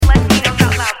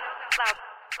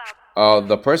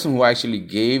the person who actually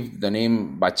gave the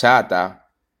name Bachata,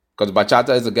 because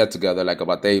Bachata is a get together like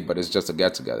a bate, but it's just a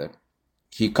get together.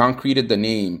 He concreted the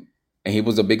name, and he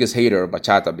was the biggest hater of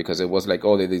Bachata because it was like,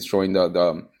 oh, they're destroying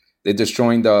they're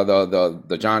destroying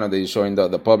the genre, they're destroying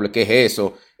the public. ¿Qué es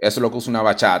eso? Eso lo que es una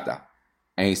bachata.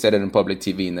 And he said it in public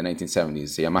TV in the 1970s.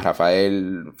 Se llama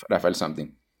Rafael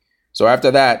something. So after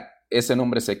that, ese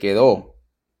nombre se quedó,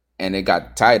 and it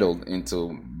got titled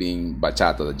into being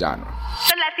bachata, the genre.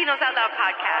 The Latinos Out Loud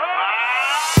podcast.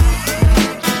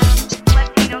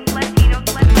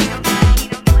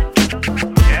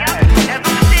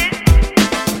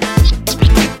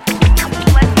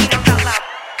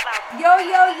 Yo,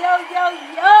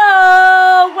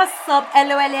 what's up,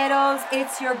 LOLeros?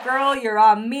 It's your girl, your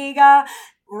amiga,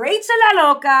 Rachel La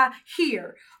Loca,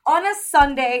 here on a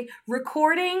Sunday,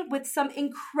 recording with some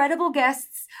incredible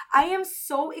guests. I am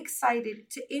so excited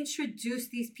to introduce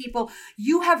these people.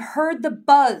 You have heard the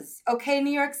buzz, okay,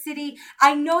 New York City?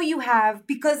 I know you have,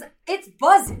 because it's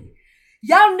buzzing.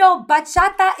 Y'all know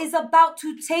Bachata is about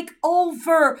to take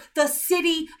over the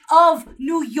city of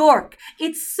New York.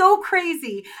 It's so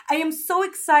crazy. I am so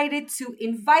excited to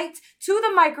invite to the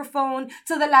microphone,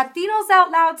 to the Latinos Out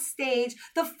Loud stage,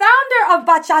 the founder of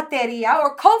Bachateria,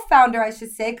 or co-founder, I should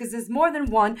say, because there's more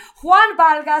than one, Juan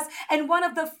Vargas, and one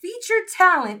of the featured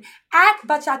talent at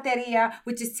Bachateria,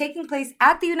 which is taking place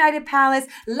at the United Palace,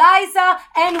 Liza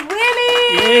and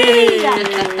Willie. Yay.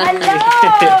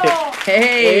 Hello.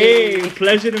 Hey,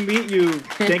 pleasure to meet you.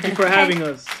 Thank you for having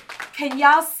us. Can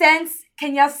y'all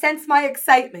sense my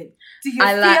excitement? Do you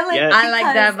feel it? Yes. I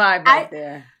like that vibe right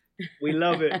there. We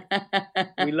love it.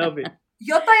 We love it.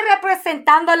 Yo estoy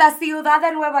representando la ciudad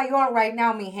de Nueva York right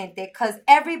now, mi gente, because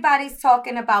everybody's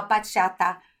talking about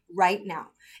bachata right now.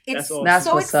 It's That's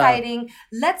so exciting.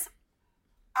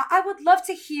 I would love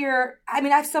to hear, I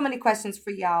have so many questions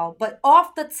for y'all, but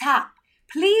off the top,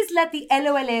 please let the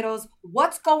LOLeros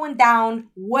what's going down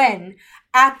when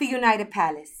at the United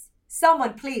Palace.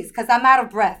 Someone, please, because I'm out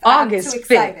of breath. I'm too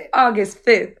excited. August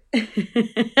 5th.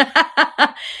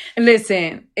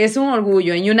 Listen, it's un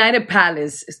orgullo. In United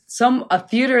Palace, a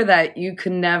theater that you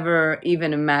could never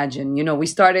even imagine. You know, we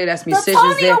started as musicians. The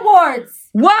Tony Awards.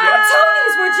 What? The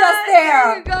Tonys were just there.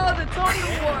 There you go, the Tony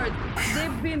Awards.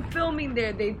 They've been filming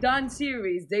there. They've done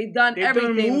series. They've done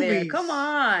everything there. Come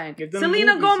on.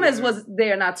 Selena Gomez was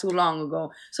there not too long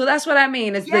ago. So that's what I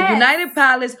mean. It's the United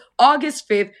Palace, August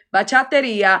 5th,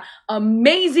 Bachateria,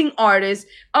 amazing artists,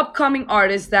 upcoming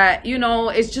artists that, you know,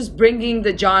 it's just bringing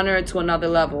the genre to another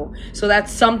level. So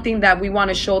that's something that we want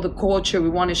to show the culture. We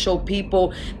want to show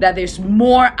people that there's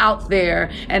more out there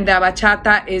and that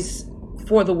bachata is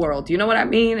for the world. You know what I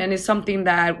mean? And it's something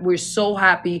that we're so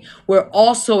happy. We're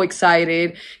all so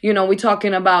excited. You know, we're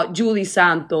talking about Julie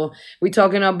Santo. We're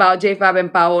talking about J. Fab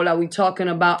and Paola. We're talking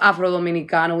about Afro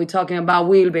Dominicano. We're talking about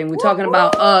Wilben. We're talking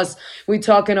about us. We're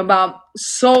talking about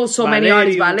so many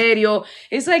artists. Valerio.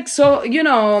 It's like, so, you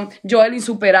know, Joel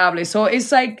Insuperable. So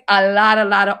it's like a lot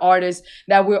of artists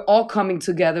that we're all coming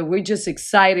together. We're just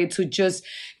excited to just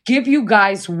give you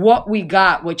guys what we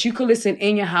got, what you could listen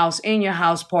in your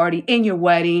house party, in your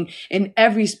wedding, in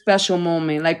every special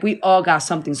moment. Like, we all got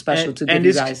something special to give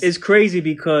you guys. It's crazy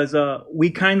because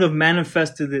we kind of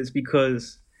manifested this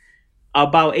because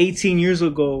about 18 years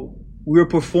ago, we were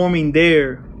performing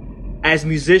there as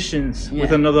musicians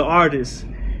with another artist.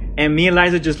 And me and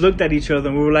Liza just looked at each other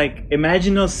and we were like,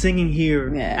 imagine us singing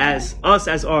here as us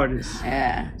as artists.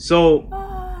 Yeah. So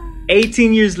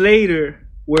 18 years later,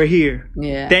 we're here.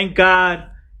 Yeah. Thank God.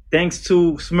 Thanks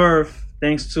to Smurf.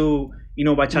 Thanks to, you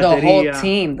know, Bachateria. The whole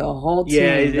team.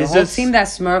 Yeah, the whole team that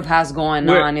Smurf has going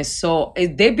on is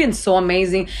they've been so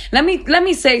amazing. Let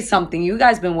me say something. You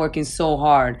guys been working so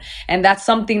hard. And that's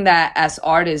something that as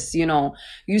artists, you know,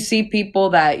 you see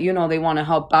people that, you know, they want to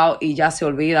help out y ya se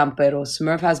olvidan, pero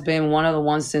Smurf has been one of the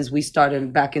ones since we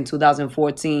started back in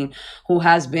 2014 who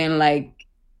has been like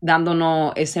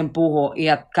dándonos ese empujo y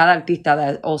a cada artista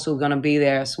that also going to be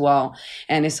there as well.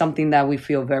 And it's something that we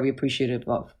feel very appreciative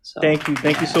of. So, thank you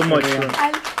so much.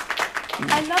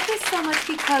 I love this so much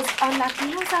because on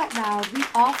Latinos Out Loud, we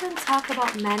often talk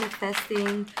about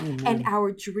manifesting and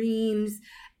our dreams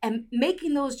and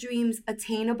making those dreams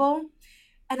attainable.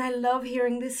 And I love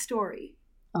hearing this story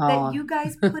that you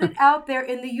guys put it out there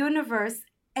in the universe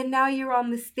and now you're on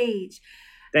the stage.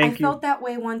 I felt that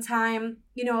way one time,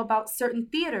 you know, about certain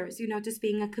theaters, you know, just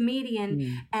being a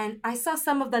comedian. And I saw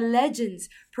some of the legends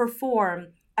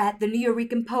perform at the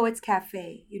Nuyorican Poets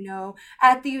Cafe, you know,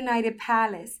 at the United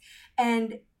Palace.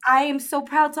 And I am so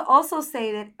proud to also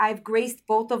say that I've graced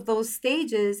both of those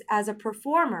stages as a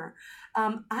performer.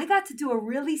 I got to do a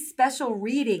really special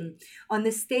reading on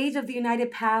the stage of the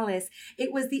United Palace.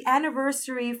 It was the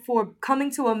anniversary for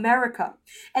Coming to America.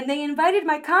 And they invited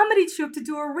my comedy troupe to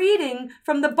do a reading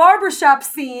from the barbershop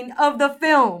scene of the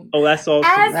film. Oh, that's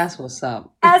awesome. That's what's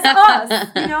up. As us,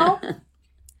 you know?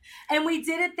 And we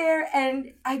did it there,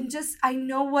 and I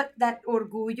know what that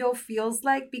orgullo feels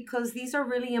like, because these are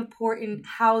really important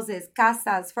houses,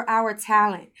 casas, for our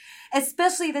talent,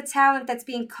 especially the talent that's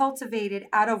being cultivated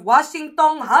out of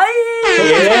Washington Heights.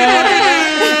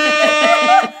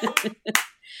 Yeah.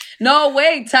 No,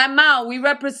 wait, time out. We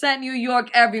represent New York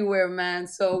everywhere, man.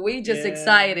 So we just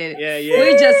excited. Yeah.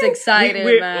 We're just excited,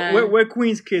 man. We're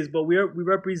Queens kids, but we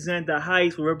represent the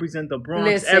Heights. We represent the Bronx.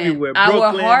 Listen, everywhere. Our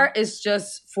Brooklyn. heart is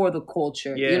just for the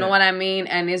culture. Yeah. You know what I mean?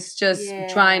 And it's just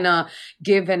trying to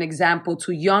give an example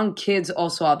to young kids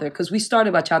also out there, because we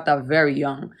started bachata very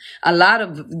young. A lot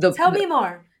of the Tell me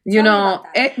more. You know,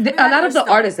 a lot of the story.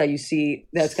 artists that you see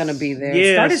that's gonna be there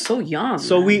started so young.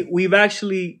 So man. we've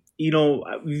actually. You know,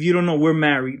 if you don't know, we're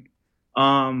married.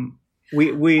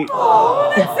 We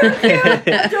Oh, that's so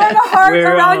cute. Doing a heart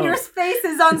around your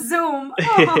faces on Zoom.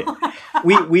 Oh.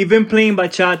 we've been playing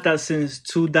bachata since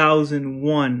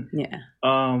 2001. Yeah.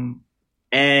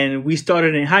 And we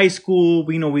started in high school.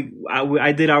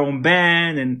 I did our own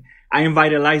band, and I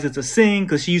invited Liza to sing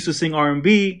because she used to sing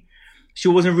R&B. She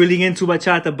wasn't really into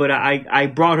bachata, but I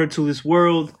brought her to this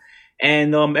world.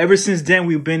 And ever since then,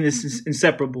 we've been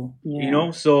inseparable, you know.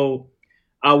 So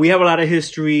we have a lot of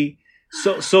history.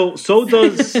 So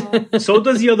does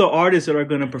the other artists that are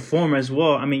going to perform as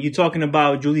well. I mean, you're talking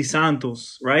about Julie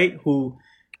Santos, right? Who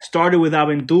started with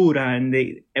Aventura,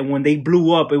 and when they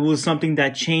blew up, it was something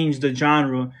that changed the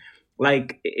genre.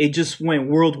 Like, it just went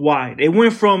worldwide. It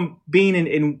went from being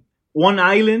in one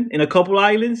island, in a couple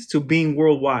islands, to being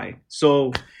worldwide.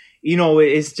 So. You know,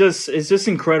 it's just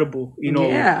incredible. You know,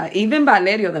 yeah. Even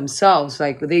Valerio themselves,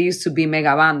 like they used to be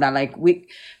mega banda,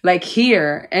 like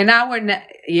here in our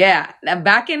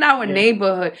back in our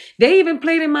neighborhood. They even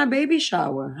played in my baby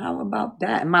shower. How about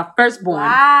that? My firstborn.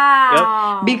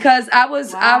 Wow. Yep. Because I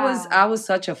was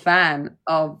such a fan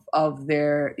of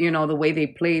their, you know, the way they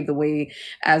played, the way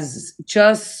as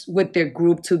just with their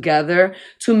group together.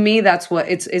 To me, that's what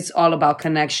it's all about,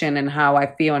 connection and how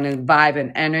I feel and vibe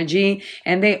and energy.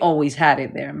 And they always had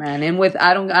it there, man. And with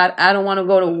I don't want to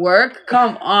go to work.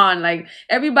 Come on, like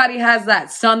everybody has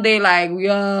that Sunday, like you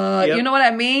know what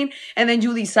I mean. And then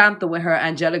Julie Santo with her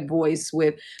angelic voice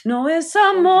with No es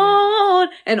amor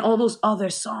and all those other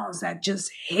songs that just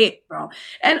hit, bro.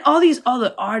 And all these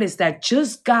other artists that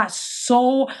just got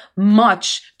so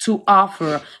much to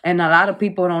offer, and a lot of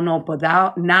people don't know. But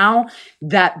now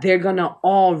that they're gonna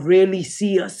all really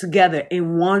see us together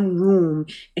in one room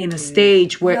in a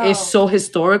stage where it's so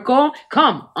historical.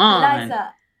 Come on.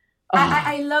 Liza,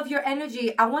 I love your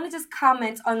energy. I want to just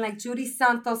comment on like Judy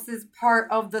Santos's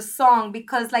part of the song,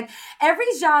 because like every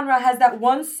genre has that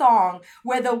one song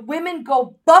where the women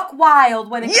go buck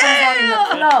wild when it comes on in the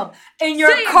club, in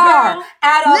your car,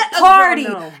 at a party.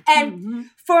 And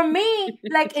for me,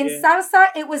 like in salsa,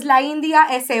 it was La India,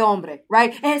 ese hombre,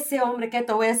 right? Ese hombre que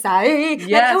tú ves ahí. Yes.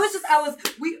 Like, it was just,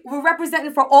 we're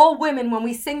representing for all women when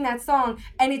we sing that song.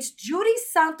 And it's Judy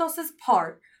Santos's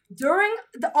part during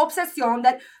the obsession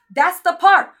that's the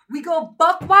part. We go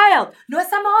buck wild. No es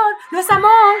amor, no es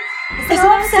amor. Es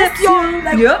obsession.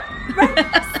 Like, right?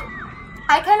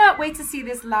 I cannot wait to see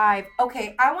this live.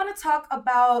 Okay, I want to talk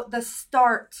about the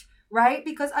start, right?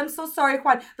 Because I'm so sorry,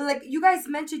 Juan, but like you guys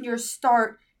mentioned your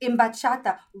start in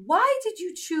bachata. Why did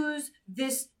you choose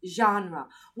this genre?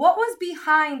 What was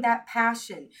behind that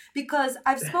passion? Because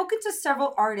I've spoken to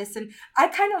several artists and I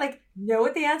kind of like know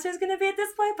what the answer is going to be at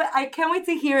this point, but I can't wait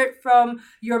to hear it from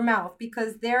your mouth,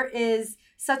 because there is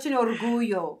such an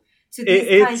orgullo to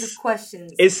these kinds of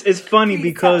questions. It's funny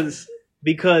because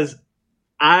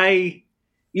I,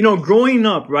 you know, growing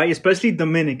up, right, especially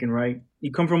Dominican, right?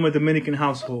 You come from a Dominican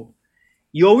household.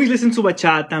 You always listen to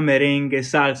bachata, merengue,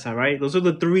 salsa, right? Those are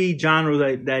the three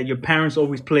genres that your parents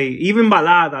always play. Even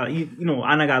balada, you know,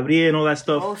 Ana Gabriel and all that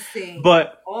stuff. Oh, sí.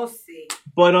 But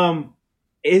sí.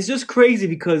 It's just crazy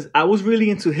because I was really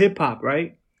into hip hop,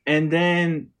 right? And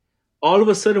then all of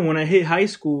a sudden, when I hit high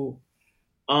school,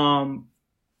 I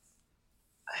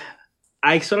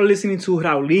started listening to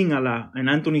Raulín a lot, and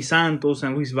Anthony Santos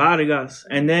and Luis Vargas,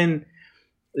 and then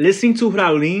listening to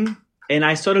Raulín. And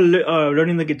I started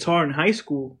learning the guitar in high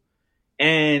school.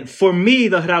 And for me,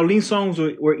 the Raulín songs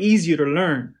were easier to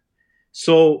learn.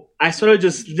 So I started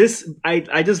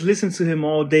I just listened to him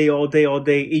all day.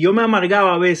 Y yo me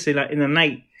amargaba a veces in the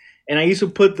night. And I used to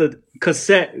put the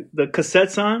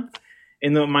cassettes on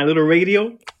in my little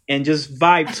radio. and just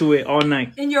vibe to it all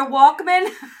night. In your Walkman?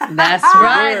 That's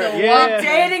right. Yeah.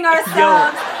 Dating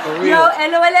ourselves. Yo,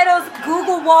 LOLeros,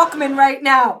 Google Walkman right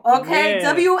now. Okay?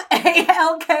 Yeah.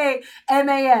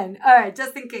 WALKMAN. All right,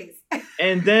 just in case.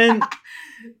 And then,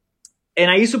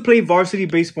 and I used to play varsity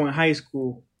baseball in high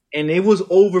school. And it was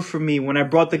over for me when I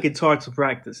brought the guitar to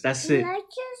practice. That's it.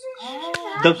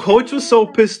 The coach was so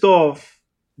pissed off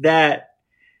that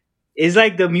it's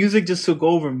like the music just took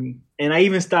over me. And I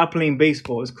even stopped playing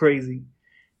baseball. It's crazy.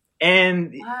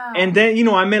 And and then, you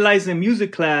know, I met Liza in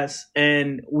music class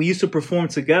and we used to perform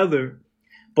together.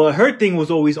 But her thing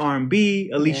was always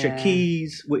R&B, Alicia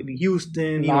Keys, Whitney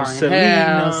Houston, you know,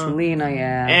 Selena,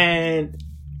 yeah. And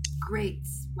great.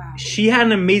 Wow. She had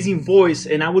an amazing voice,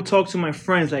 and I would talk to my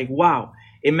friends like, wow,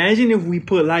 imagine if we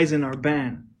put Liza in our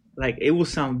band. Like, it would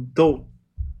sound dope.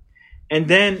 And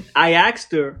then I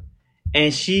asked her,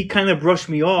 and she kind of brushed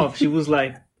me off. She was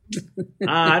like,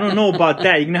 I don't know about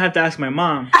that. You're going to have to ask my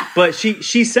mom. But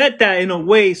she said that in a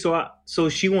way so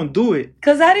she won't do it.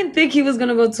 Because I didn't think he was going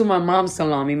to go to my mom's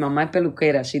salon. Mi mamá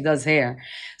peluquera. She does hair.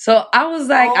 So I was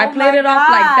like, I played it off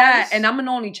like that. And I'm an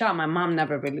only child. My mom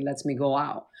never really lets me go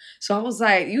out. So I was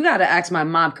like, you got to ask my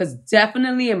mom. Because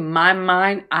definitely in my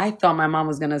mind, I thought my mom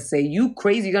was going to say, you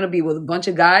crazy? You're going to be with a bunch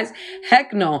of guys?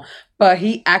 Heck no. But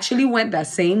he actually went that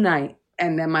same night.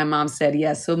 And then my mom said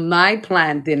yes. So my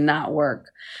plan did not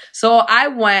work. So I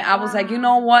went. I was like, you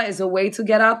know what? It's a way to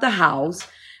get out the house.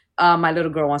 My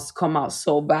little girl wants to come out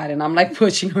so bad. And I'm like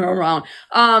pushing her around.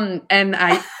 And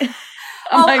I...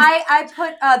 I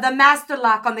put the master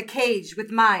lock on the cage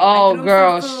with mine. Oh,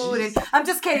 girl. I'm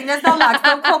just kidding. There's no locks.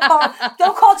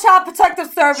 Don't call Child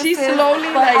Protective Services. She's slowly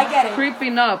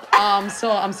creeping up.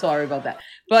 So I'm sorry about that.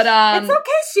 But it's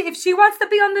okay. If she wants to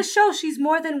be on the show, she's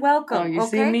more than welcome. Oh, you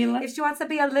see me? If she wants to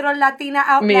be a little Latina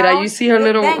out Mira, loud, you see her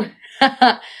little...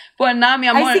 But now, mi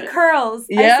amor. I see curls.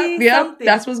 Yep.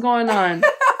 That's what's going on.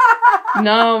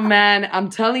 No, man, I'm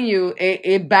telling you,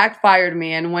 it backfired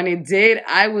me. And when it did,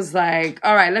 I was like,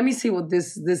 all right, let me see what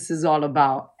this is all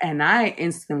about. And I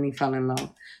instantly fell in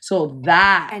love. So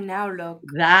and now look.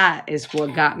 That is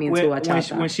what got me into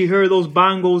bachata. When she heard those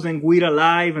bongos and guira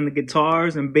live and the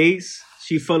guitars and bass,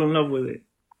 she fell in love with it.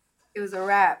 It was a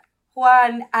wrap.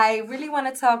 Juan, I really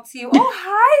want to talk to you. Oh,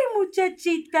 hi,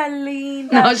 muchachita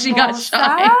linda. No, she got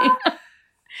shy.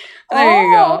 There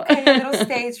you go. Okay, a little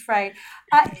stage fright.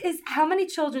 How many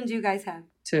children do you guys have?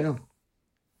 Two.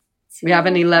 We have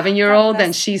an 11-year-old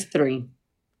and she's 3.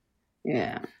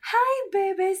 Yeah. Hi,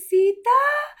 bebecita.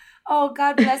 Oh,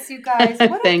 God bless you guys.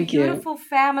 What a beautiful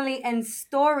family and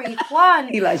story. Juan,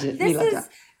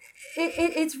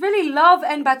 it's really love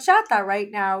and bachata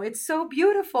right now. It's so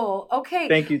beautiful. Okay.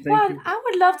 Thank you. Juan, I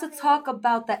would love to talk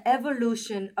about the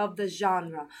evolution of the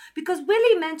genre because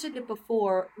Willie mentioned it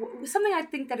before. Something I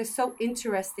think that is so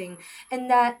interesting and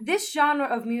that this genre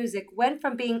of music went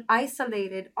from being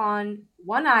isolated on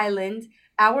one island,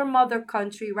 our mother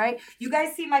country, right? You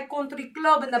guys see my country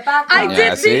club in the background.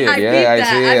 I see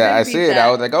it.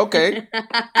 I was like, okay.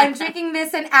 I'm drinking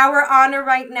this in our honor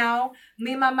right now.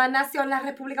 Mi mamá nació en la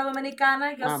República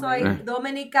Dominicana. Yo soy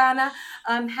dominicana.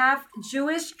 I'm half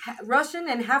Jewish, Russian,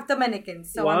 and half Dominican.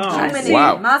 So I'm Dominican.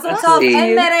 Wow. Mazel tov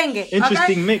and merengue.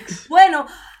 Interesting mix. Bueno.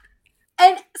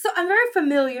 And so I'm very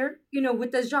familiar,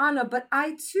 with the genre, but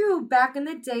I too, back in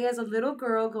the day as a little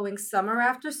girl going summer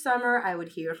after summer, I would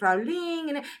hear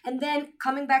Raulín. And then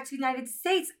coming back to the United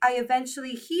States, I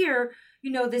eventually hear,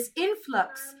 this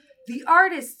influx, the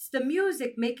artists, the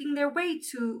music making their way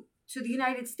to the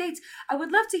United States. I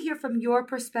would love to hear from your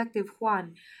perspective,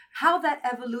 Juan, how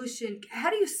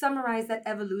do you summarize that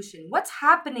evolution? What's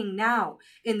happening now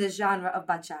in the genre of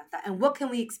bachata and what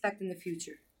can we expect in the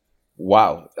future?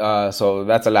 Wow. So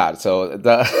that's a lot. So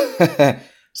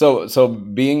so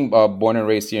being born and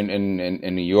raised here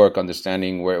in New York,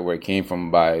 understanding where it came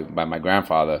from by my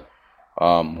grandfather,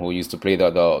 who used to play the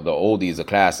oldies, the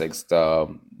classics,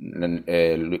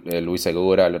 Luis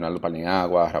Segura, Leonardo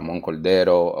Paniagua, Ramon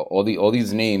Cordero, all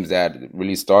these names that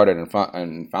really started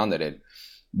and founded it.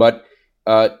 But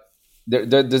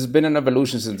there's been an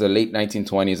evolution since the late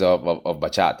 1920s of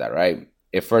bachata, right?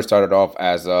 It first started off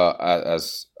as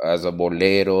a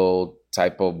bolero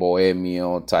type of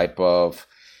bohemio type of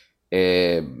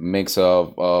mix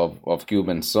of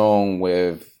Cuban song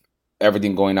with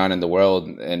everything going on in the world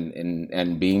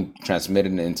and being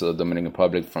transmitted into the Dominican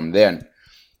Republic from then.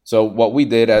 So what we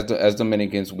did as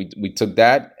Dominicans, we took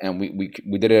that and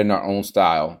we did it in our own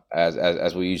style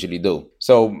as we usually do.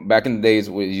 So back in the days,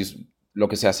 we used lo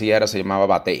que se hacía era se llamaba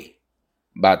bate.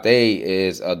 Bate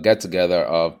is a get-together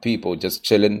of people just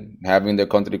chilling, having their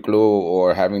country club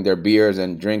or having their beers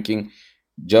and drinking,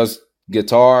 just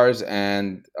guitars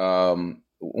and un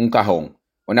cajon,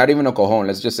 or not even a cajon.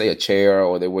 Let's just say a chair,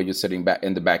 or they were just sitting back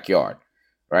in the backyard,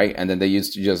 right? And then they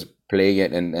used to just play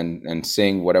it and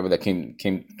sing whatever that came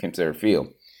to their field,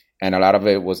 and a lot of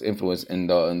it was influenced in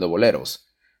the boleros.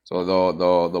 So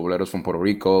the boleros from Puerto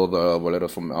Rico, the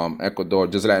boleros from Ecuador,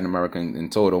 just Latin America in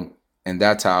total, and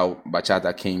that's how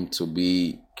bachata came to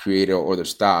be created, or the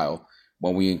style,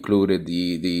 when we included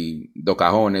the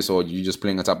cajones, or you just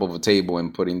playing on top of a table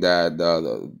and putting that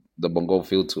the bongo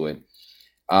feel to it.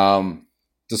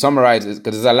 To summarize,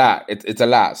 because it's a lot. It's a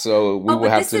lot. So we will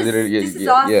have to literally. This is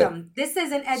awesome. This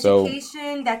is an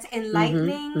education that's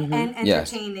enlightening and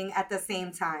entertaining at the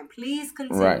same time. Please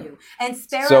continue and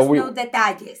spare us no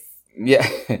detalles. Yeah.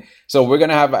 So we're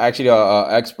gonna have actually a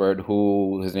expert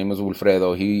who, his name is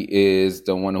Wilfredo. He is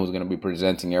the one who's gonna be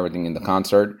presenting everything in the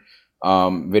concert,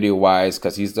 video wise,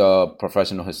 because he's the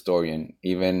professional historian.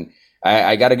 Even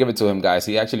I gotta give it to him, guys.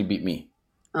 He actually beat me.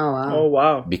 Oh wow! Oh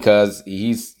wow! Because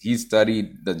he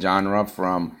studied the genre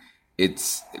from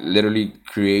its literally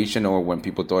creation, or when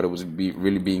people thought it was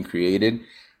really being created,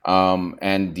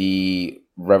 and the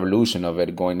revolution of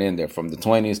it going in there from the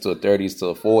 20s to the 30s to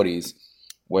the 40s,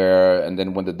 and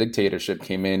then when the dictatorship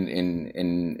came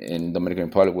in Dominican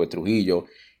Republic with Trujillo,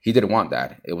 he didn't want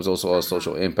that. It was also a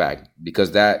social impact,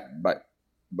 because that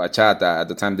bachata at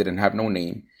the time didn't have no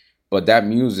name, but that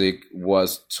music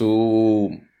was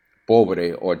too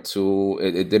pobre, or too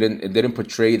it didn't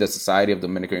portray the society of the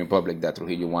Dominican Republic that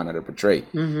Trujillo wanted to portray.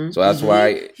 So that's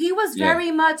why he was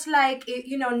very much like,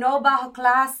 no bajo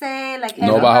clase, like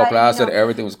no bajo clase.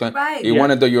 Everything was clean. Right. He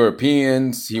wanted the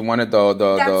Europeans. He wanted the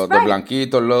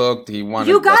blanquito look. He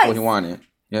wanted that's what he wanted.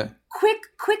 Yeah.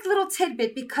 Quick little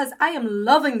tidbit, because I am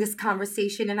loving this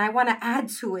conversation and I want to add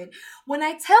to it. When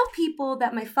I tell people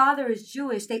that my father is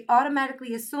Jewish, they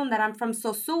automatically assume that I'm from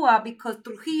Sosua, because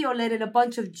Trujillo led in a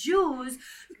bunch of Jews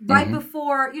right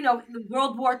before,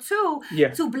 World War II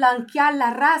to blanquear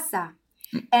la raza.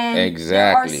 And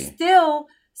there are still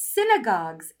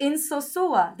synagogues in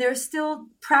Sosua. They're still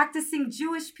practicing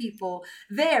Jewish people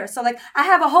there. So I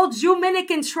have a whole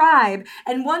Jewminican tribe,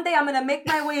 and one day I'm gonna make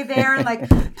my way there and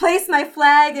place my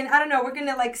flag, and I don't know, we're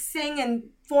gonna sing and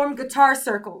form guitar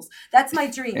circles. That's my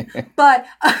dream. But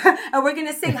and we're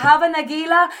gonna sing Hava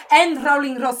Nagila and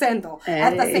Raulín Rosendo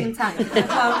at the same time.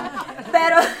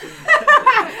 Pero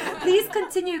please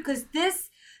continue, because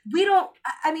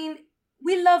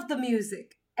we love the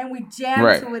music and we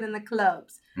jam to it in the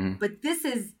clubs. But this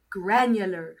is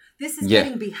granular. This is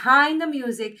getting behind the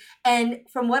music. And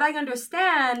from what I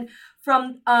understand,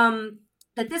 from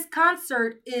that this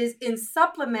concert is in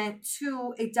supplement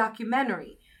to a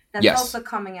documentary that's also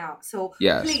coming out. So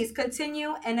please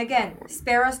continue. And again,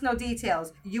 spare us no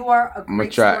details. You are a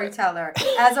great storyteller,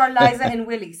 as are Liza and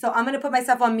Willie. So I'm going to put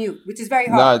myself on mute, which is very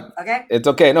hard. No, okay? It's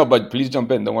okay. No, but please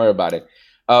jump in. Don't worry about it.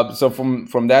 So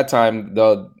from that time,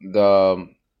 the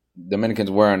Dominicans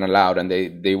weren't allowed, and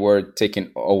they were taken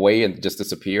away and just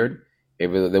disappeared. They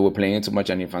were playing too much,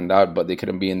 and he found out, but they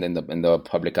couldn't be in the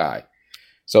public eye.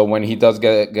 So when he does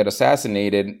get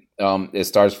assassinated, it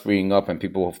starts freeing up, and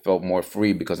people felt more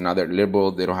free, because now they're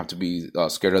liberal. They don't have to be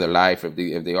scared of their life if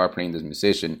they are playing this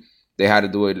musician. They had to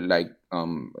do it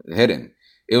hidden.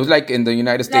 It was like in the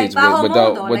United States with the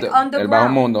El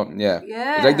Bajo Mundo. Yeah.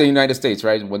 It's like the United States,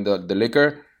 right? When the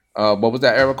liquor. What was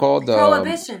that era called?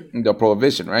 Prohibition. The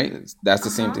Prohibition, right? That's the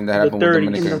same thing that happened with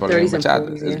Dominican Republic and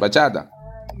bachata. It's bachata.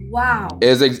 Wow.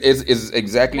 It's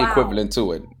exactly equivalent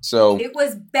to it. So it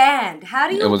was banned. How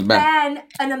do you ban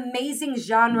an amazing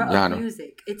genre of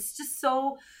music? It's just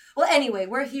so... Well, anyway,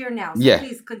 we're here now, so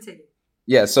please continue.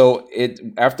 Yeah, so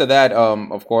after that,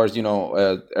 of course,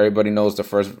 everybody knows the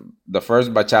first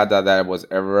bachata that was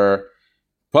ever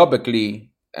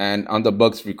publicly and on the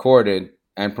books recorded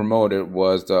and promoted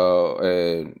was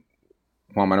the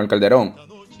Juan Manuel Calderón,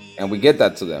 and we get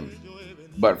that to them.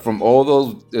 But from all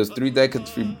those 3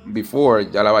 decades before,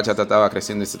 ya la bachata estaba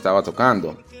creciendo y se estaba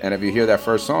tocando. And if you hear that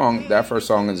first song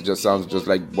sounds just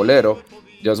like bolero,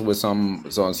 just with some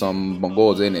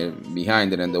bongos in it,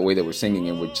 behind it, and the way they were singing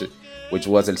it, which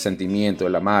was el sentimiento,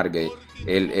 el amargue,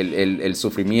 el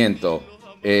sufrimiento.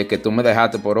 Que tú me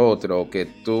dejaste por otro, que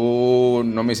tú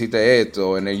no me hiciste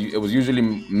esto, and it was usually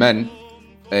men,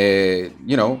 the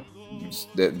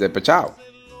pechao.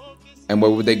 And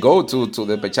where would they go to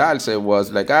the pecharse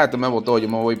was like, tú me botó, yo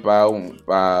me voy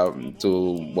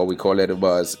to what we call it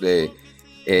was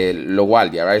lo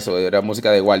guardia, right? So era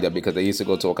música de guardia, because they used to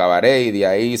go to a cabaret, y de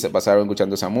ahí se pasaron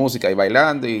escuchando esa música y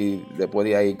bailando, y después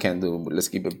de ahí let's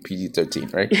keep it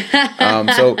PG-13, right?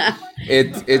 So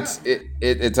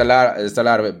it's a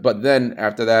lot of it. But then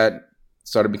after that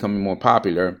started becoming more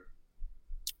popular,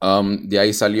 De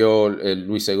ahí salió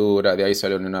Luis Segura, de ahí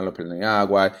salió Nina López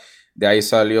Agua, de ahí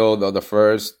salió the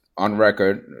first on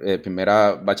record,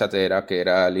 primera bachatera, que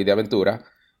era Lidia Ventura.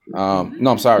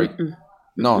 No, I'm sorry.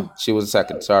 No, she was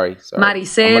second. Sorry. I'm a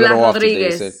Maricela little off today.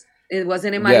 Rodriguez. It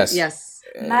wasn't it Yes. Yes.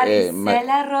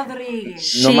 Maricela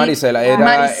Rodriguez. No, Maricela. Era,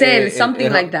 Maricel, something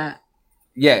like that.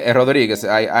 Yeah, Rodriguez.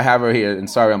 I have her here, and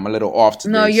sorry, I'm a little off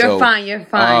today. No, you're fine. You're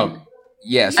fine.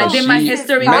 Yeah, so I did my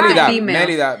history Mérida, with female.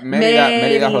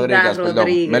 Mérida Rodríguez, perdón.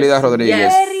 Mérida Rodríguez.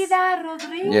 Yes. Mérida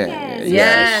Rodríguez.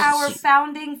 Yes. Our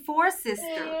founding four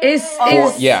sister. Is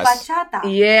yes. Bachata.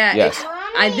 Yeah. Yes.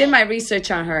 I did my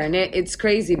research on her, and it's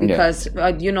crazy because,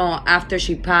 after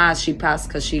she passed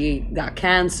because she got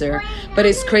cancer. But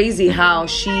it's crazy how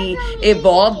she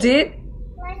evolved it.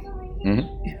 Mm-hmm.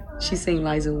 She's saying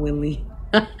Liza Winley.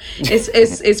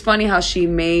 It's funny how she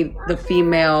made the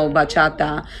female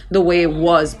bachata the way it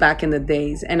was back in the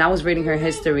days. And I was reading her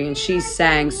history, and she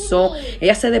sang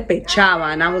ella se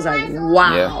despechaba, and I was like,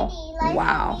 wow.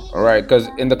 All right, because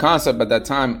in the concept at that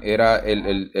time, el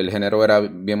género era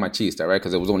bien machista, right?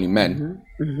 Because it was only men,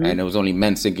 and it was only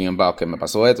men singing about que me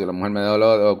pasó esto, la mujer me dio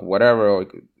lo,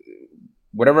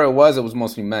 whatever it was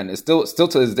mostly men. It's still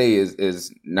to this day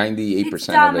is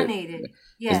 98% of it.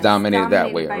 Yes, it's dominated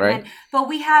that way, right? Men. But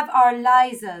we have our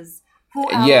Lizas.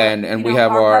 And we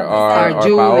have our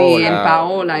Judy and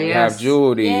Paola. We Yes. have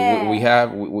Judy. Yeah. We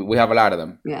have a lot of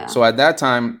them. Yeah. So at that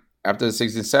time, after the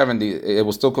 1670s, it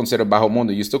was still considered bajo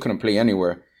mundo. You still couldn't play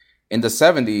anywhere. In the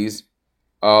 70s,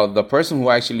 the person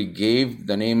who actually gave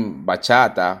the name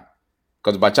bachata,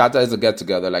 because bachata is a get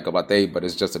together like a bate, but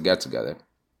it's just a get together.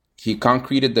 He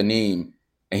concreted the name,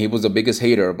 and he was the biggest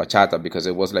hater of bachata because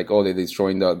it was like, oh, they're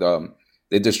destroying the genre,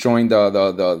 they're destroying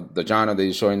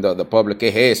the public. ¿Qué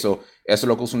es eso? Eso es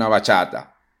lo que es una bachata.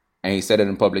 And he said it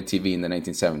in public TV in the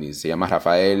 1970s. Se llama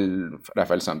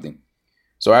Rafael something.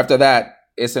 So after that,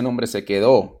 ese nombre se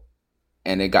quedó,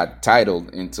 and it got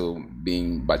titled into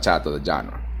being bachata, the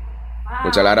genre. Wow.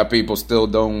 Which a lot of people still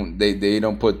don't, they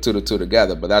don't put two to two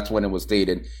together, but that's when it was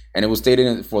stated. And it was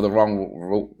stated for the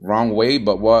wrong way,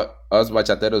 but what us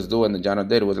bachateros do and the genre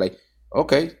did was like,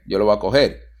 okay, yo lo voy a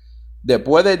coger.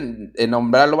 Después de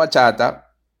nombrarlo bachata,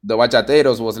 the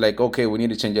bachateros was like, okay, we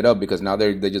need to change it up because now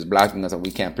they're just blocking us and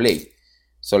we can't play.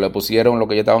 So le pusieron lo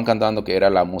que ellos estaban cantando, que era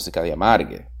la música de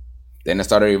amargue. Then it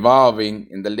started evolving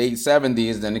in the late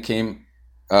 70s. Then it came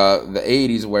the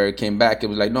 80s where it came back. It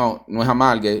was like, no es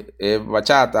amargue, es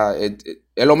bachata,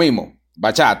 es lo mismo,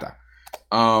 bachata.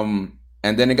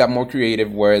 And then it got more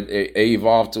creative where it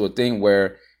evolved to a thing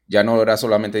where ya no era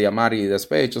solamente de amar y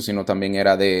despecho, sino también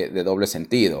era de doble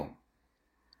sentido.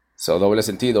 So doble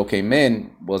sentido came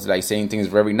in, was like saying things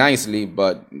very nicely,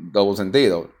 but double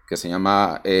sentido, que se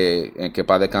llama En que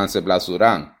paz descanse Blas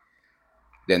Durán.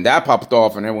 Then that popped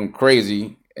off and it went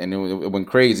crazy, and it went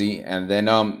crazy. And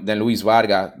then Luis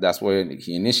Vargas, that's where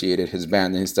he initiated his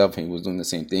band and his stuff. He was doing the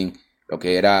same thing, lo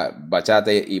que era bachata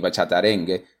y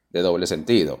bachatarengue de doble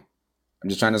sentido. I'm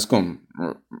just trying to skum,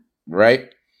 right?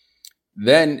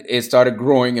 Then it started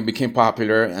growing and became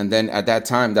popular, and then at that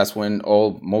time, that's when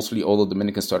mostly all the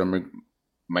Dominicans started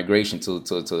migration to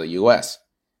the U.S.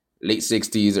 Late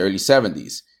 60s, early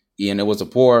 70s, and it was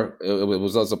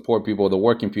also poor people, the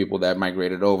working people that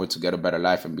migrated over to get a better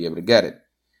life and be able to get it.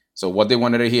 So what they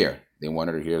wanted to hear, they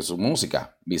wanted to hear su música,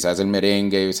 besides el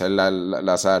merengue, besides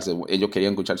la salsa, ellos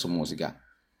querían escuchar su música.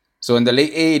 So in the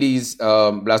late 80s,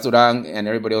 Blas Durán and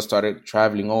everybody else started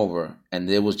traveling over, and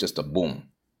it was just a boom.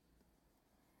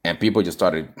 And people just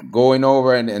started going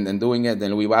over and doing it.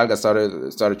 Then Luis Vargas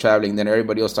started traveling. Then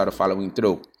everybody else started following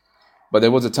through. But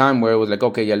there was a time where it was like,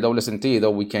 okay, ya el doble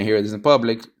sentido, we can't hear this in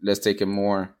public. Let's take it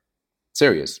more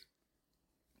serious.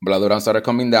 Blas Durán started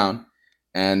coming down.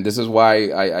 And this is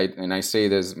why I say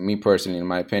this, me personally, in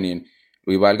my opinion,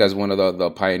 Luis Vargas is one of the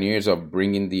pioneers of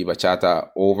bringing the bachata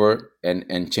over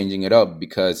and changing it up,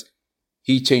 because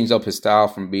he changed up his style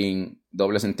from being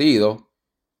doble sentido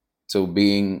to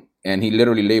being... And he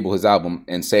literally labeled his album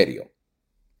En Serio.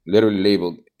 Literally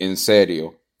labeled En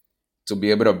Serio. To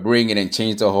be able to bring it and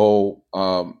change the whole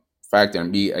factor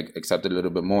and be accepted a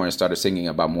little bit more, and started singing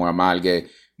about more amalgue,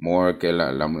 more que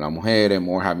la mujer,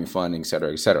 more having fun,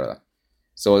 etc., etc.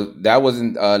 So that was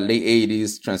in late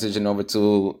 80s, transition over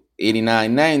to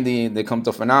 89, 90. They come to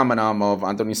a phenomenon of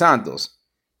Anthony Santos,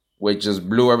 which just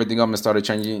blew everything up and started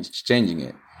changing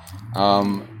it.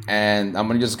 And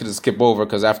I'm just going to skip over,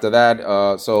 because after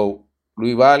that, so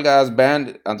Luis Vargas'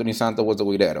 band, Anthony Santos was the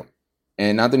guidero.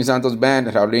 And Anthony Santos' band,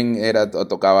 Raulín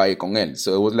tocaba ahí con él.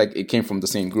 So it was like it came from the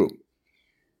same group.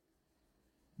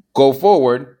 Go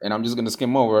forward, and I'm just going to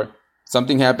skim over.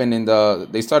 Something happened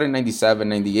they started in 97,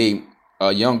 98.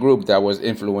 a young group that was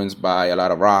influenced by a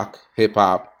lot of rock, hip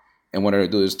hop, and wanted to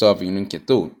do this stuff in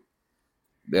Inquietud.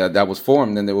 That was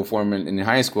formed, and they were formed in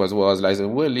high school as well as Liza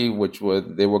Willie,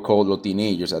 they were called Los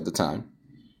Teenagers at the time.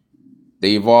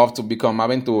 They evolved to become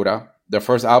Aventura. Their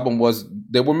first album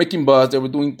they were making buzz, they were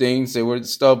doing things, they were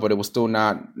stuff, but it was still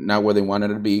not where they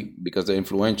wanted it to be because they're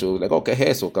influential. Like, ¿qué es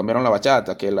eso? Cambiaron la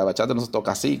bachata, que la bachata no se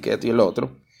toca así, que esto y el otro.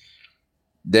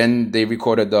 Then they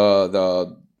recorded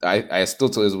I still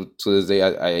to this day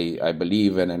I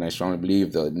believe and I strongly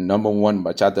believe the number one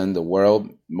bachata in the world,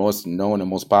 most known and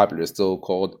most popular, is still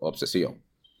called Obsession.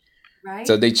 Right.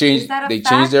 So they changed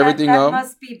everything that up. That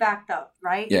must be backed up,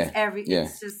 right? Yeah.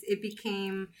 It's just it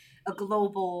became a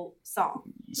global song.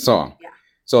 Yeah.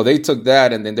 So they took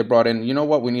that and then they brought in, you know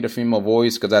what, we need a female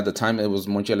voice, because at the time it was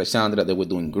Monchi Alexandra. They were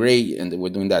doing great and they were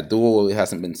doing that duo. It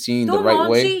hasn't been seen the right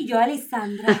way. Yo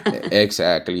Alexandra.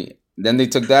 Exactly. Then they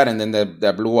took that and then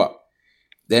that blew up.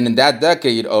 Then in that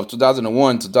decade of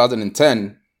 2001,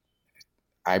 2010,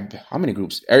 how many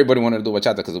groups? Everybody wanted to do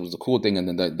bachata because it was a cool thing. And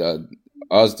then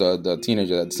the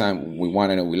teenagers at the time, we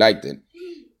wanted it, we liked it.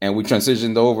 And we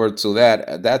transitioned over to that.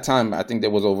 At that time, I think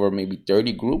there was over maybe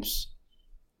 30 groups.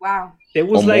 Wow. There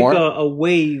was like a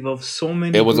wave of so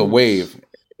many It was a wave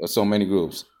of so many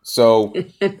groups. So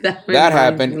that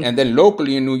happened. And then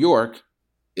locally in New York,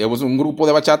 it was un grupo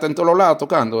de bachata en todos lados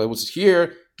tocando. It was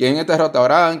here, que en este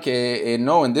restaurante, que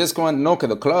no, in this one, no, que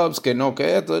the clubs, que no, que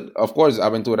esto. Of course,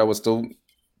 Aventura was still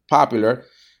popular.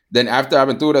 Then after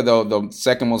Aventura, the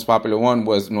second most popular one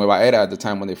was Nueva Era at the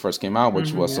time when they first came out,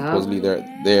 which was supposedly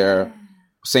their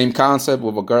same concept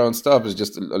with a girl and stuff. It's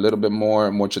just a little bit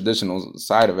more traditional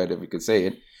side of it, if you could say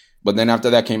it. But then after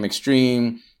that came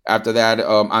Extreme. After that,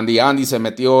 Andy se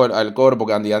metió al coro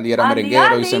porque Andy era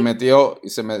merenguero y se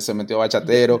metió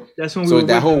bachatero. So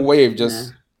that whole wave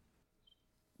just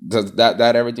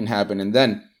that everything happened, and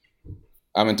then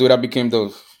Aventura became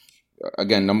the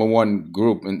number one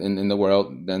group in the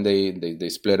world. Then they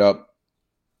split up,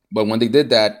 but when they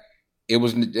did that, it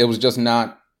was just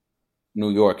not New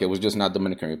York. It was just not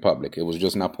Dominican Republic. It was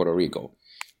just not Puerto Rico.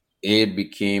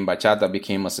 Bachata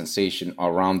became a sensation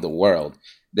around the world.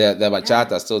 The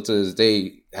bachata still to this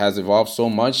day has evolved so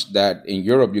much that in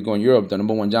Europe, you go in Europe, the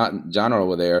number one genre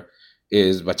over there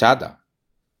is bachata.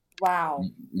 Wow.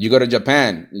 You go to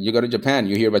Japan, you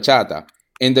hear bachata.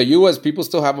 In the U.S., people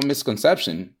still have a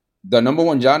misconception. The number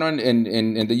one genre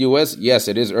in the U.S., yes,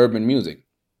 it is urban music.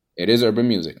 It is urban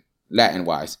music,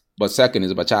 Latin-wise. But second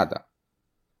is bachata.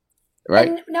 Right?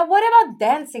 And now, what about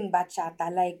dancing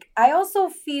bachata? Like, I also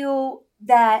feel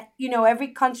that, every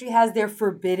country has their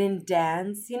forbidden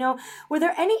dance, Were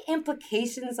there any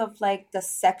implications of, like, the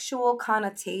sexual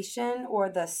connotation or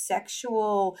the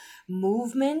sexual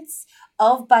movements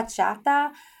of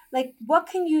bachata? Like, what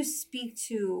can you speak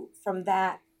to from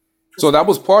that perspective? So that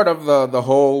was part of the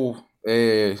whole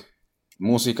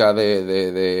música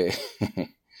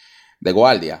de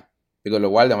guardia. Because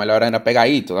los guardias me la era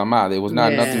pegadito, además. There was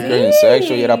not nothing very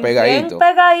sexual, era pegadito.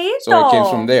 So it came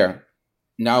from there.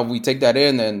 Now we take that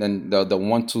in, and then the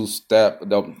 1-2 step,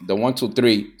 the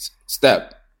 1-2-3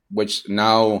 step, which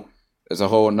now is a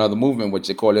whole another movement, which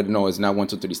they call it. No, it's not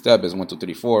 1-2-3 step, it's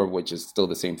 1-2-3-4, which is still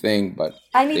the same thing, but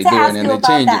I need to ask you about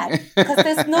that because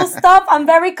this new stuff, I'm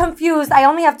very confused. I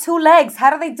only have 2 legs. How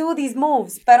do they do these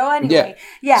moves? But anyway,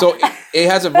 yeah. So it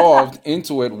has evolved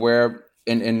into it where.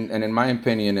 And in my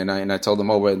opinion, and I told them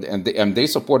over, and they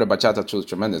supported bachata to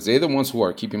tremendous. They're the ones who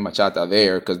are keeping bachata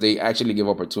there because they actually give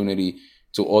opportunity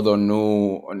to other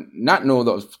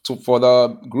for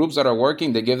the groups that are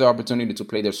working. They give the opportunity to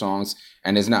play their songs,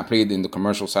 and it's not played in the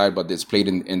commercial side, but it's played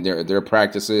in their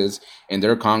practices, in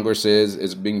their congresses.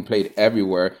 It's being played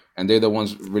everywhere, and they're the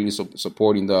ones really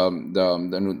supporting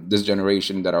this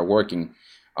generation that are working.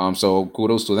 So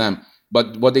kudos to them.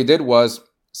 But what they did was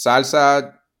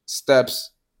salsa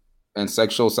steps and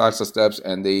sexual salsa steps,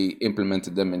 and they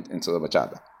implemented them into the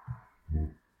bachata.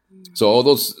 So all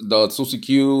the Susie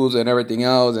Q's and everything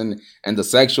else, and the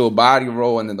sexual body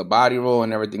roll, and then the body roll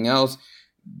and everything else,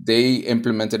 they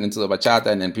implemented into the bachata,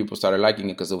 and then people started liking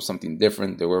it because it was something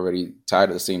different. They were already tired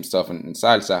of the same stuff in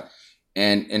salsa,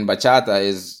 and in bachata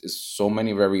is so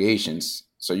many variations.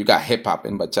 So you got hip hop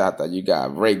in bachata, you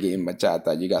got reggae in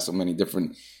bachata, you got so many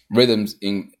different rhythms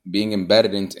in being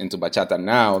embedded into bachata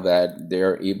now that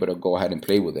they're able to go ahead and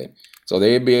play with it. So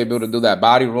they'll be able to do that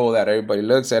body roll that everybody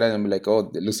looks at it and be like, oh,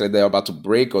 it looks like they're about to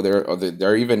break, or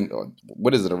they're even,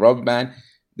 what is it, a rubber band?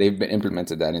 They've been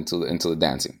implemented that into the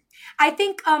dancing. I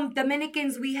think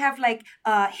Dominicans, we have like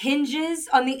hinges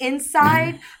on the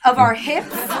inside of our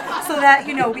hips so that,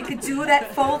 we could do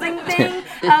that folding thing.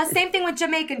 Same thing with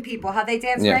Jamaican people, how they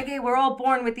dance reggae. We're all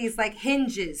born with these like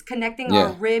hinges connecting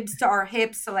our ribs to our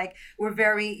hips. So like we're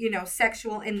very,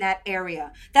 sexual in that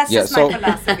area. That's just my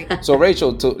philosophy. So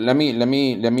Rachel, let me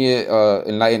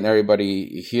enlighten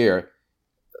everybody here.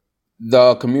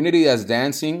 The community that's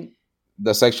dancing,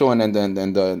 the sexual and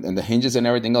the hinges and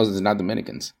everything else is not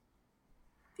Dominicans.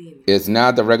 It's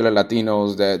not the regular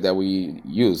Latinos that we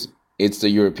use. It's the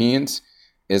Europeans,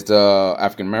 it's the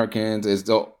African Americans, it's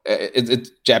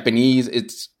Japanese.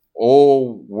 It's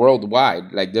all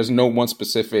worldwide. Like there's no one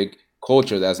specific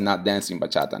culture that's not dancing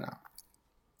bachata now.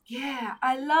 Yeah,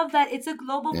 I love that. It's a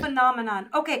global phenomenon.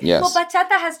 Okay, well,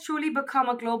 bachata has truly become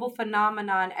a global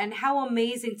phenomenon, and how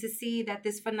amazing to see that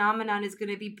this phenomenon is going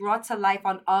to be brought to life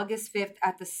on August 5th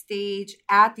at the stage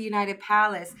at the United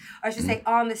Palace, or I should say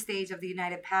on the stage of the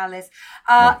United Palace.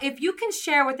 If you can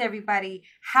share with everybody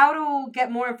how to get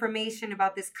more information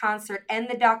about this concert and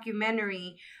the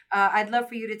documentary, I'd love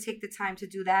for you to take the time to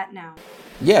do that now.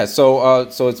 Yeah, so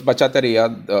it's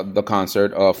Bachateria, the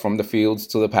concert, from the fields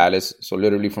to the palace. So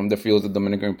literally from the fields of the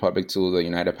Dominican Republic to the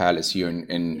United Palace here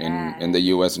in the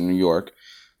U.S. in New York.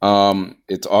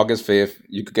 It's August 5th.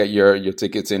 You could get your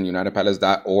tickets in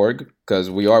unitedpalace.org because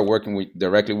we are working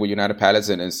directly with United Palace,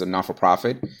 and it's a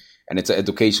not-for-profit, and it's an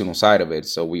educational side of it.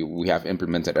 So we have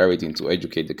implemented everything to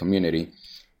educate the community.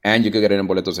 And you can get it in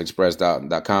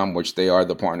boletosexpress.com, which they are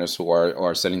the partners who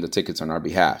are selling the tickets on our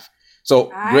behalf.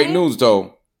 So great news,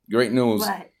 though. Great news.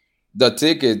 What? The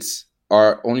tickets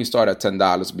are only start at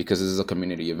 $10 because this is a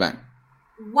community event.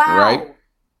 Wow. Right?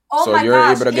 Oh so my you're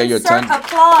gosh. able to get your Insert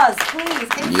applause, please.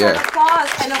 Insert applause.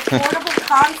 An affordable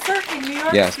concert in New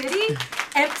York City?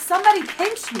 And somebody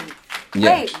pinch me.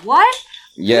 Wait, what?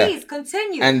 Yeah. Please,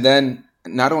 continue. And then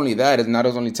not only that, it's not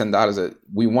only $10.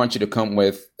 We want you to come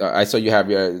with, I saw you have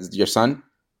your son.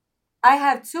 I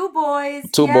have two boys.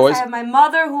 Two boys. I have my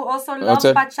mother who also loves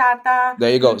bachata.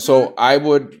 There you go. So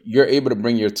you're able to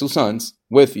bring your two sons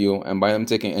with you and buy them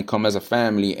ticket and come as a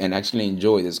family and actually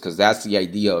enjoy this, because that's the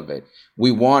idea of it.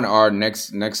 We want our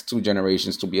next two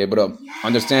generations to be able to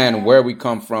understand where we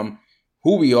come from,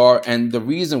 who we are, and the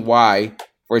reason why.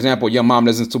 For example, your mom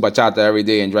listens to bachata every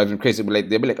day and drives them crazy.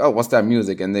 They'll be like, oh, what's that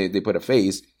music? And they put a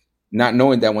face, not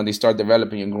knowing that when they start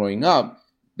developing and growing up,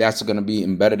 that's going to be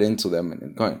embedded into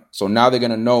them. So now they're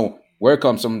going to know where it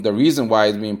comes from, the reason why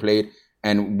it's being played,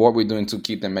 and what we're doing to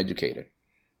keep them educated.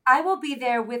 I will be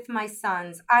there with my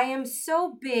sons. I am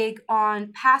so big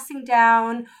on passing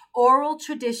down oral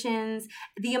traditions,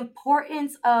 the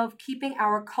importance of keeping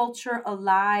our culture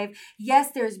alive.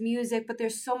 Yes, there's music, but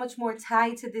there's so much more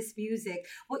tied to this music.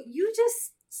 What you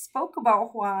just spoke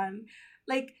about, Juan,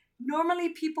 like normally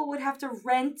people would have to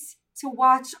rent to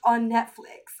watch on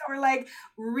Netflix or like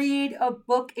read a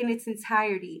book in its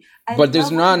entirety. But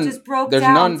there's none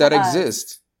that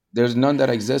exist. There's none that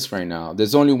exists right now.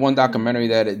 There's only one documentary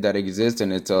that exists,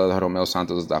 and it's Romeo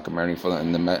Santos' documentary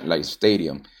in the MetLife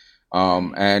Stadium.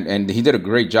 And he did a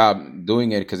great job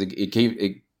doing it because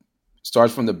it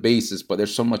starts from the basis, but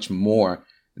there's so much more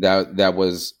that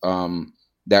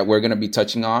we're going to be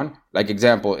touching on. Like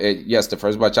example, the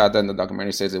first bachata in the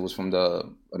documentary says it was from the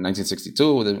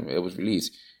 1962. It was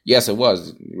released. Yes, it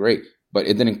was great, but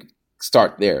it didn't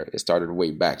start there. It started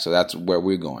way back. So that's where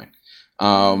we're going.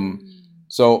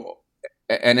 So,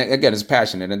 and again, it's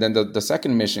passionate. And then the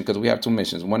second mission, because we have two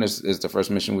missions. One is the first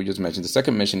mission we just mentioned. The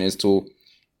second mission is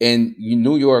in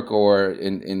New York or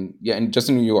in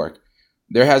New York,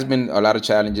 there has been a lot of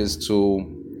challenges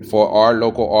for our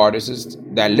local artists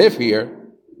that live here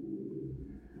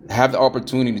have the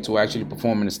opportunity to actually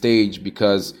perform on the stage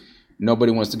because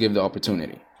nobody wants to give the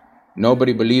opportunity.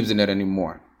 Nobody believes in it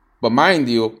anymore. But mind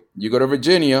you, you go to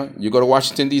Virginia, you go to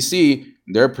Washington, D.C.,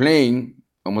 they're playing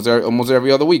almost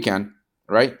every other weekend,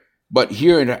 right? But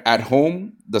here at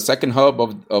home, the second hub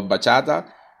of bachata,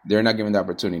 they're not given the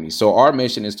opportunity. So our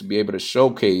mission is to be able to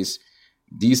showcase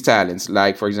these talents,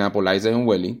 like, for example, Liza and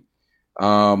Willie,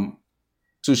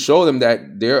 to show them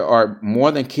that they are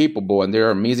more than capable and they're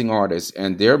amazing artists,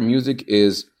 and their music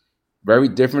is very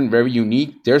different, very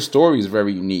unique. Their story is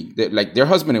very unique. Like their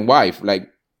husband and wife, like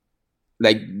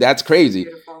that's crazy.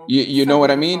 You know what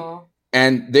I mean?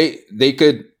 And they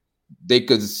could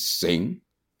sing,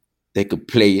 they could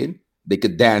play it, they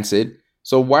could dance it.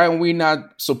 So why are we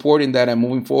not supporting that and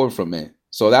moving forward from it?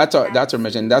 So that's our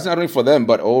mission. That's not only for them,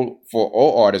 but for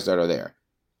all artists that are there.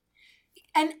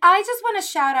 And I just want to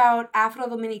shout out Afro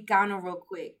Dominicano real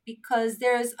quick because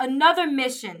there's another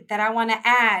mission that I want to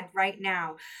add right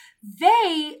now.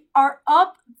 They are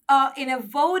up in a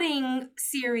voting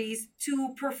series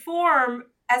to perform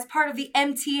as part of the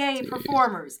MTA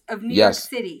performers of New York Yes,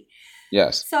 City.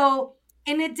 yes. So,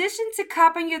 in addition to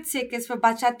copping your tickets for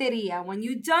Bachateria, when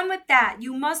you're done with that,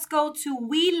 you must go to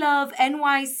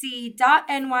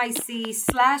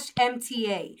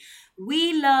welovenyc.nyc/MTA.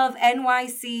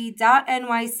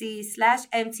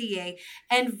 welovenyc.nyc/MTA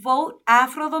and vote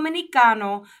Afro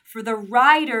Dominicano for the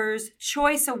Writer's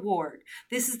Choice Award.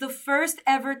 This is the first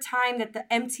ever time that the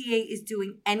MTA is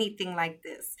doing anything like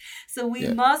this. So we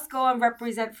Yeah. must go and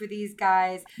represent for these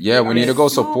guys. Yeah, They we are need to go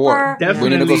support. Definitely.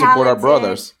 We need to go support our talented.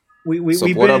 brothers. We've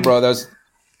Support our been brothers.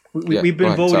 Yeah, we've go been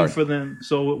ahead, voting sorry. for them,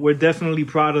 so we're definitely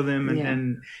proud of them, Yeah.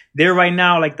 and they're right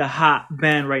now like the hot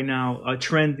band right now,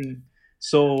 trending.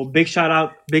 So big shout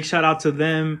out to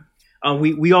them.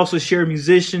 We also share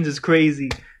musicians. It's crazy.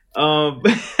 So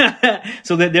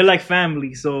they're like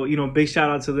family. So big shout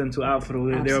out to them, to Afro.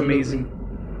 They're Absolutely. amazing.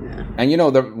 And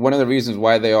one of the reasons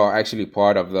why they are actually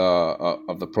part of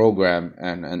the program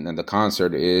and the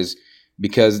concert is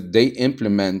because they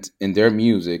implement in their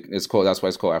music. That's why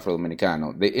it's called Afro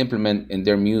Dominicano. They implement in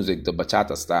their music the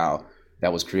bachata style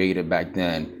that was created back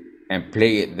then and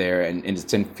play it there, and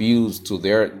it's infused to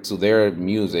their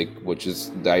music, which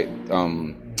is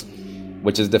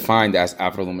defined as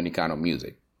Afro Dominicano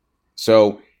music.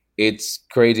 So it's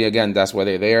crazy. Again, that's why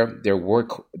they're there. They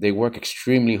work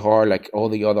extremely hard, like all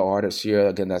the other artists here.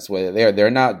 Again, that's why they're there.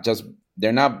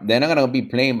 They're not gonna be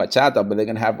playing bachata, but they're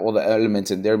gonna have all the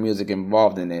elements in their music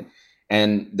involved in it.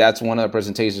 And that's one of the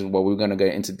presentations where we're gonna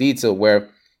get into detail where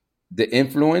the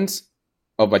influence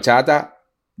of bachata,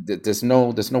 there's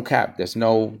no cap. There's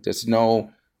no Sky's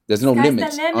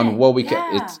limits the on limit. what we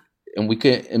can. Yeah. And we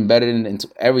can embed it into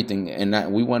everything. And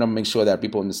we want to make sure that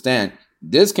people understand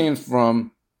this came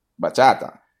from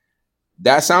bachata.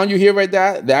 That sound you hear right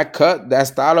there, that cut, that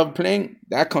style of playing,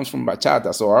 that comes from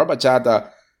bachata. So our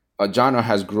bachata genre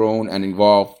has grown and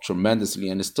evolved tremendously,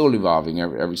 and is still evolving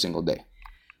every single day.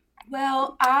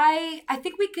 Well, I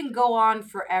think we can go on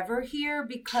forever here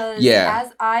because Yeah.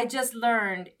 as I just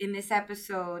learned in this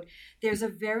episode, there's a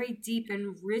very deep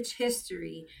and rich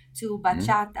history to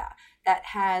bachata that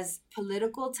has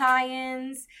political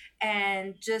tie-ins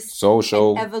and just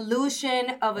Social. an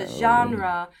evolution of a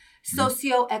genre,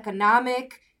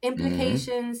 socioeconomic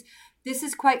implications. This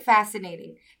is quite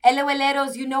fascinating.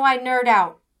 LOLeros, I nerd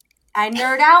out. I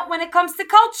nerd out when it comes to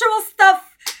cultural stuff.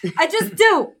 I just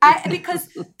do. Because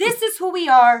this is who we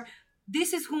are.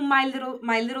 This is who my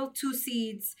little two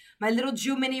seeds, my little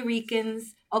Jumini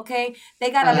Ricans, okay? They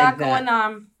got a lot going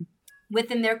on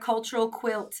within their cultural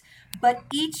quilt. But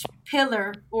each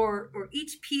pillar or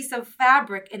each piece of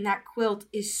fabric in that quilt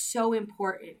is so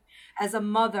important. As a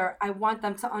mother, I want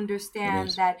them to understand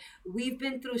that we've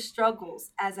been through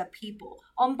struggles as a people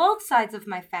on both sides of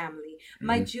my family.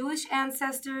 My Jewish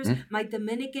ancestors, my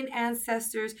Dominican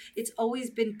ancestors, it's always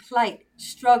been plight,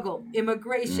 struggle,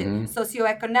 immigration,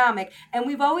 socioeconomic, and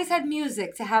we've always had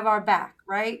music to have our back,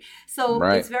 right? So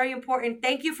it's very important.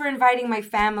 Thank you for inviting my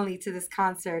family to this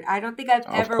concert. I don't think I've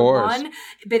ever, one,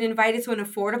 been invited to an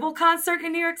affordable concert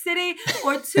in New York City,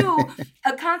 or two,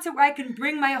 a concert where I can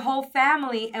bring my whole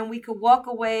family and we could walk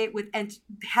away with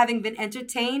having been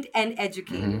entertained and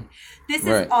educated. This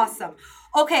is awesome.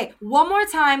 Okay, one more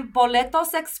time,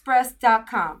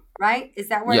 boletosexpress.com, right? Is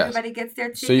that where everybody gets their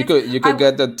tickets? So you could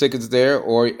get the tickets there,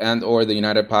 or the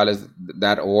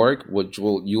UnitedPalace.org, which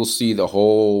you'll see the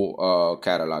whole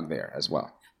catalog there as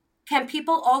well. Can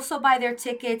people also buy their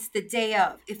tickets the day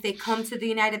of if they come to the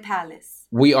United Palace?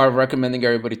 We are recommending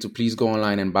everybody to please go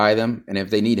online and buy them. And if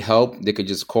they need help, they could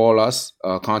just call us,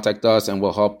 contact us, and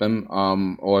we'll help them.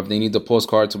 Or if they need the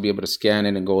postcard to be able to scan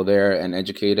it and go there and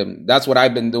educate them. That's what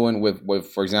I've been doing with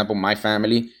for example, my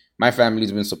family. My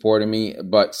family's been supporting me,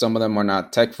 but some of them are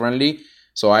not tech friendly.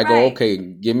 So I go, okay,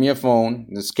 give me a phone,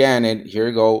 scan it. Here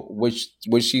you go. Which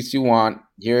sheets you want?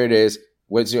 Here it is.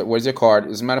 Where's your card?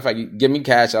 As a matter of fact, give me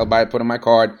cash. I'll buy it, put in my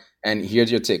card, and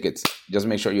here's your tickets. Just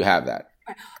make sure you have that.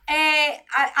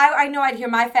 I know I'd hear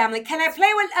my family. Can I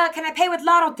pay with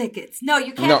lotto tickets? No,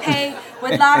 you can't pay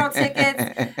with lotto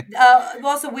tickets.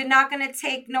 Also, we're not going to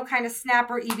take no kind of SNAP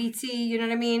or EBT. You know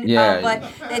what I mean? Yeah. But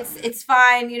it's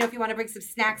fine. If you want to bring some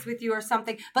snacks with you or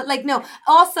something. But no.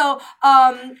 Also,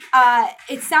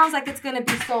 it sounds like it's going to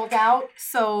be sold out.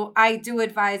 So I do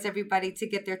advise everybody to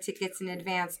get their tickets in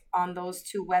advance on those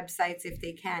two websites if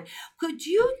they can. Could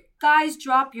you guys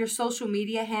drop your social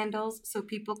media handles so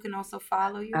people can also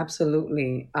follow you?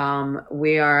 Absolutely.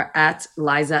 We are at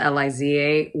Liza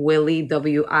Liza Willie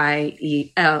Willie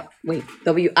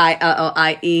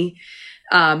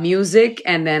music,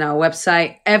 and then our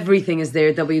website. Everything is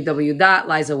there.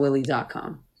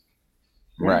 www.lizawillie.com.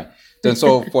 Right. And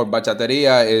so for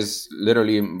Bachateria is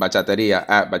literally Bachateria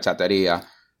at Bachateria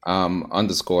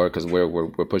underscore, because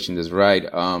we're pushing this right.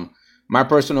 My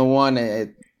personal one,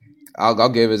 I'll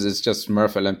give is it's just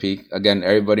Smurf LMP. Again,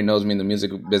 everybody knows me in the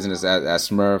music business as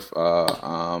Smurf.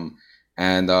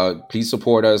 And please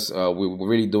support us. We're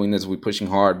really doing this. We're pushing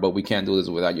hard, but we can't do this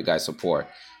without you guys' support.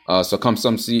 So come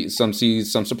see some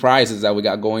surprises that we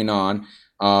got going on.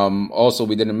 Also,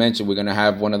 we didn't mention we're gonna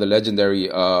have one of the legendary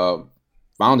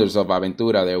founders of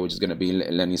Aventura there, which is gonna be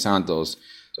Lenny Santos.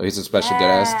 So he's a special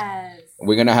guest.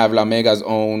 We're gonna have La Mega's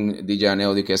own DJ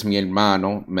Aneudi, que es mi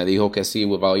hermano. Me dijo que sí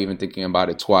without even thinking about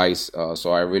it twice.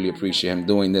 So I really appreciate him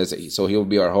doing this. So he'll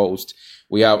be our host.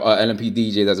 We have LMP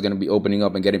DJ that's gonna be opening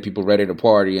up and getting people ready to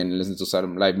party and listen to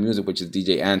some live music, which is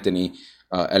DJ Anthony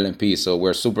LMP. So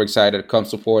we're super excited. Come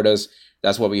support us.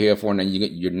 That's what we're here for, and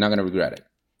you're not gonna regret it.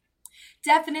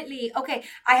 Definitely. Okay,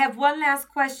 I have one last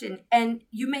question, and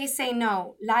you may say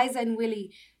no. Liza and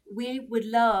Willie, we would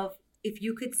love if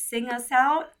you could sing us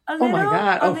out a little. Oh my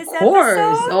God, on of this course.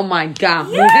 episode. Oh my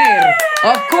God. Yeah!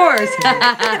 Of course.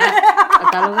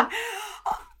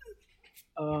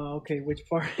 Okay, which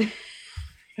part?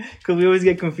 Because we always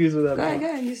get confused with that. Go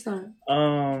ahead, you start.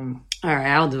 All right,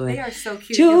 I'll do it. They are so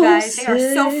cute, you guys. They are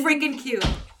so freaking cute.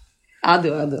 I'll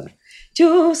do it.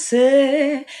 Yo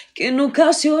sé que en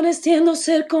ocasiones tiendo a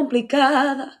ser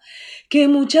complicada, que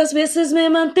muchas veces me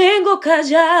mantengo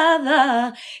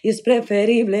callada, y es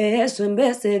preferible eso en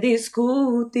vez de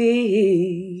discutir.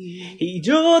 Y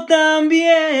yo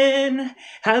también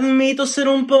admito ser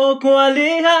un poco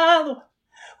alejado,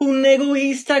 un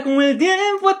egoísta con el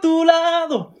tiempo a tu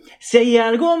lado. Si hay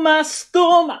algo más,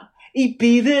 toma y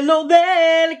pídelo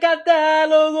del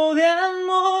catálogo de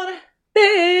amor.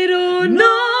 Pero no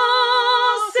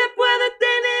se puede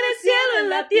tener el cielo en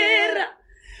la tierra.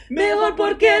 Mejor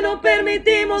porque no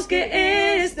permitimos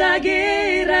que esta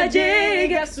guerra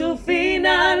llegue a su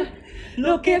final.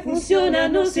 Lo que funciona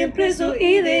no siempre es lo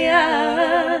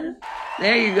ideal.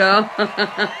 There you go.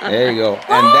 There you go.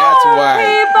 And that's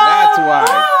why.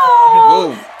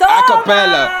 Boom.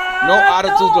 Acapella. No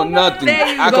autotune or nothing.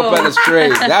 Acapella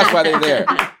straight. That's why they're there.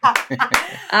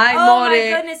 Oh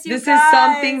my goodness, you this guys. Is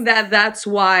something that's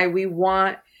why we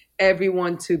want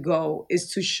everyone to go, is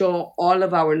to show all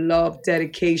of our love,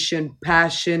 dedication,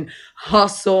 passion,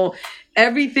 hustle,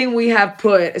 everything we have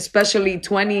put, especially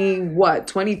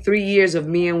 23 years of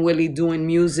me and Willie doing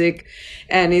music,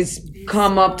 and it's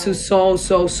come up to so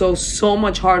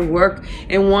much hard work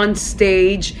in one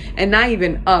stage. And not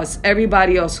even us,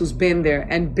 everybody else who's been there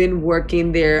and been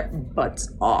working their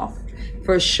butts off.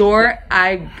 For sure,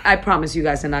 I promise you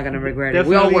guys are not going to regret it.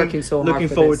 We're all working so hard for this.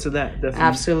 Looking forward to that, definitely.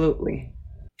 Absolutely.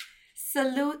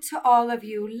 Salute to all of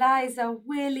you. Liza,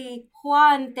 Willie,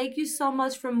 Juan, thank you so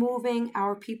much for moving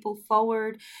our people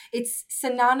forward. It's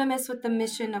synonymous with the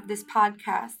mission of this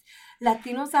podcast.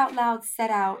 Latinos Out Loud set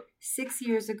out 6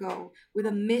 years ago with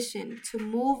a mission to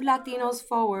move Latinos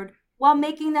forward while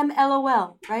making them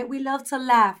LOL, right? We love to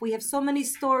laugh. We have so many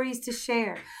stories to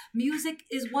share. Music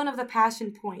is one of the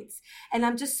passion points. And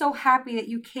I'm just so happy that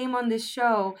you came on this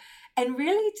show and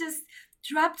really just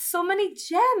dropped so many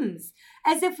gems.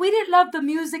 As if we didn't love the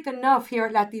music enough here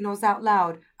at Latinos Out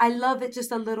Loud. I love it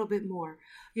just a little bit more,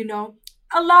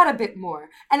 a bit more.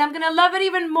 And I'm going to love it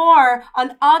even more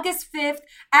on August 5th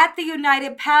at the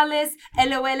United Palace.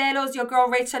 LOLeros, your girl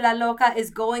Rachel La Loca is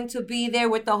going to be there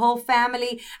with the whole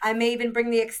family. I may even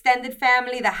bring the extended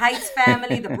family, the Heights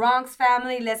family, the Bronx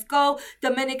family. Let's go.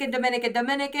 Dominican.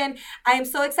 I am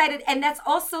so excited. And that's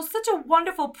also such a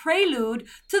wonderful prelude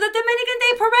to the Dominican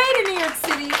Day Parade in New York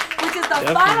City, which is the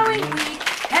following week.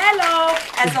 Hello,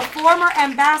 as a former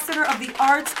ambassador of the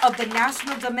arts of the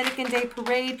National Dominican Day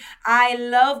Parade, I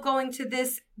love going to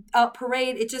this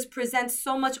parade. It just presents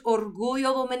so much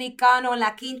orgullo dominicano en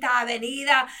la Quinta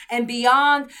Avenida and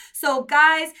beyond. So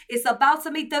guys, it's about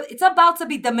to be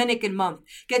Dominican month.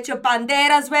 Get your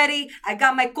banderas ready. I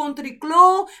got my country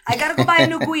clue. I gotta go buy a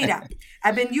new guira.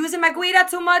 I've been using my guira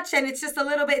too much, and it's just a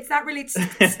little bit. It's not really.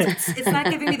 It's not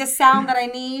giving me the sound that I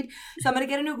need. So I'm gonna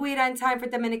get a new guira in time for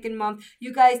Dominican month.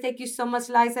 You guys guys. Thank you so much,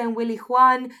 Liza and Willie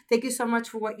Juan. Thank you so much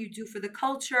for what you do for the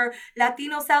culture.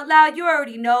 Latinos Out Loud, you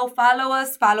already know. Follow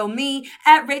us, follow me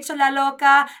at Rachel La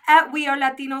Loca, at We Are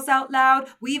Latinos Out Loud.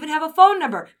 We even have a phone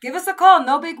number. Give us a call,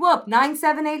 no big whoop,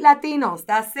 978 Latinos.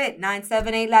 That's it,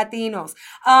 978 Latinos.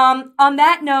 On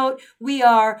that note, we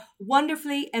are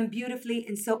wonderfully and beautifully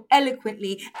and so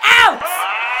eloquently out.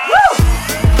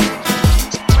 Woo!